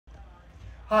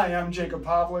Hi, I'm Jacob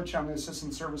Pavlich. I'm the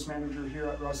Assistant Service Manager here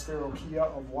at Russ Darrow Kia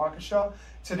of Waukesha.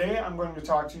 Today I'm going to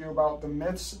talk to you about the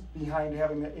myths behind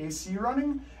having the AC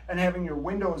running and having your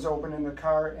windows open in the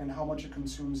car and how much it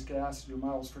consumes gas, your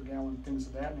miles per gallon, things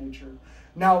of that nature.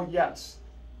 Now, yes,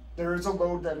 there is a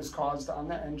load that is caused on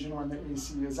the engine when the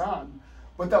AC is on,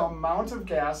 but the amount of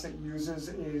gas it uses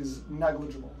is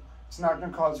negligible. It's not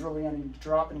going to cause really any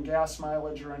drop in gas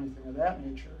mileage or anything of that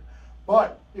nature.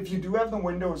 But if you do have the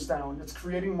windows down, it's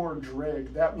creating more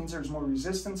drag. That means there's more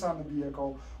resistance on the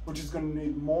vehicle, which is going to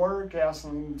need more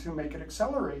gasoline to make it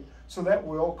accelerate. So that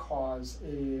will cause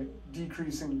a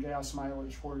decrease in gas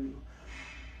mileage for you.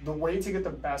 The way to get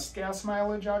the best gas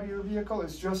mileage out of your vehicle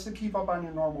is just to keep up on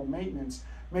your normal maintenance.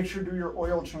 Make sure to do your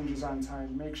oil changes on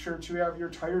time. Make sure to have your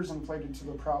tires inflated to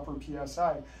the proper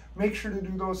PSI. Make sure to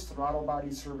do those throttle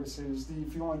body services, the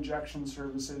fuel injection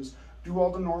services. Do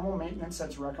all the normal maintenance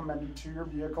that's recommended to your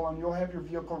vehicle, and you'll have your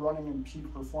vehicle running in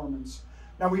peak performance.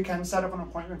 Now, we can set up an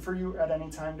appointment for you at any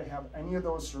time to have any of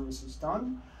those services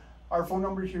done. Our phone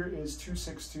number here is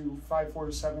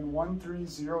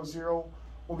 262-547-1300.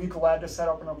 We'll be glad to set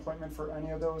up an appointment for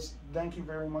any of those. Thank you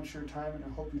very much for your time, and I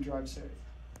hope you drive safe.